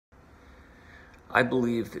I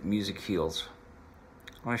believe that music heals.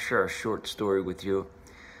 I want to share a short story with you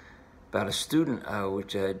about a student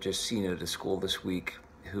which I had just seen at a school this week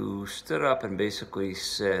who stood up and basically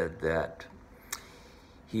said that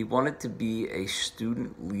he wanted to be a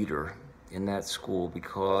student leader in that school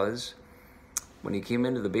because when he came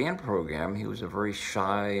into the band program, he was a very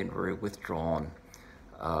shy and very withdrawn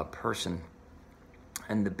person.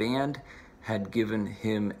 And the band had given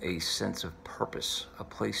him a sense of purpose, a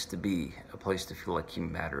place to be, a place to feel like he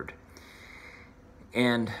mattered.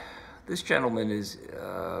 And this gentleman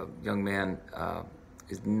young man,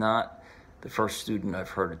 is not the first student I've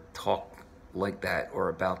heard talk like that or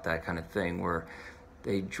about that kind of thing, where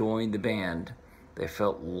they joined the band, they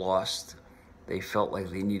felt lost, they felt like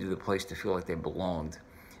they needed a place to feel like they belonged.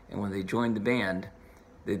 And when they joined the band,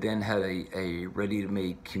 they then had a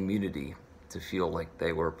ready-to-made community to feel like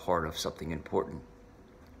they were part of something important.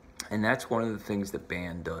 And that's one of the things that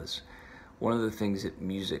band does. One of the things that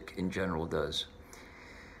music in general does.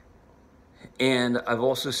 And I've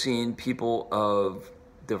also seen people of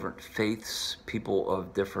different faiths, people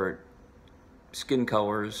of different skin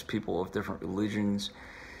colors, people of different religions,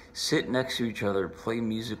 sit next to each other, play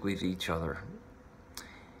music with each other,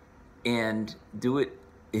 and do it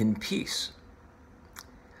in peace.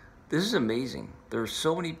 This is amazing. There are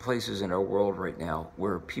so many places in our world right now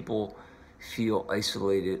where people feel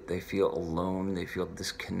isolated, they feel alone, they feel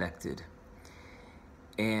disconnected.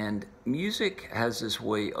 And music has this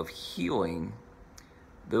way of healing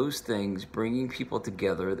those things, bringing people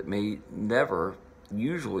together that may never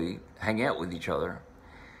usually hang out with each other,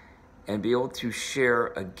 and be able to share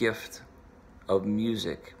a gift of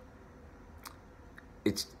music.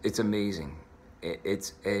 It's amazing.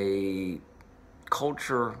 It's a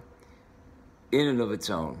culture in and of its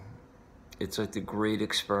own. It's like a great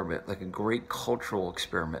experiment, like a great cultural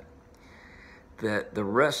experiment that the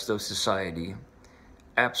rest of society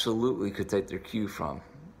absolutely could take their cue from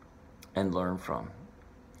and learn from.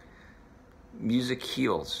 Music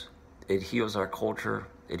heals. It heals our culture,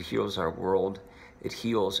 it heals our world, it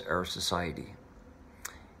heals our society.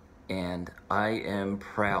 And I am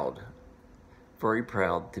proud, very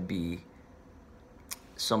proud to be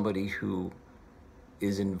somebody who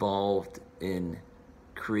is involved in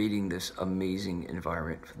creating this amazing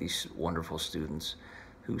environment for these wonderful students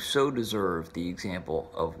who so deserve the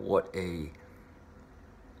example of what a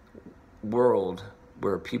world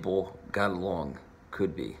where people got along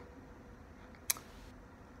could be.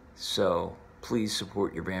 So please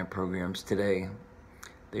support your band programs today.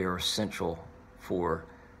 They are essential for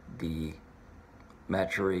the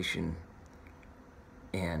maturation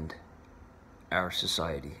and our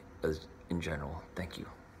society in general. Thank you.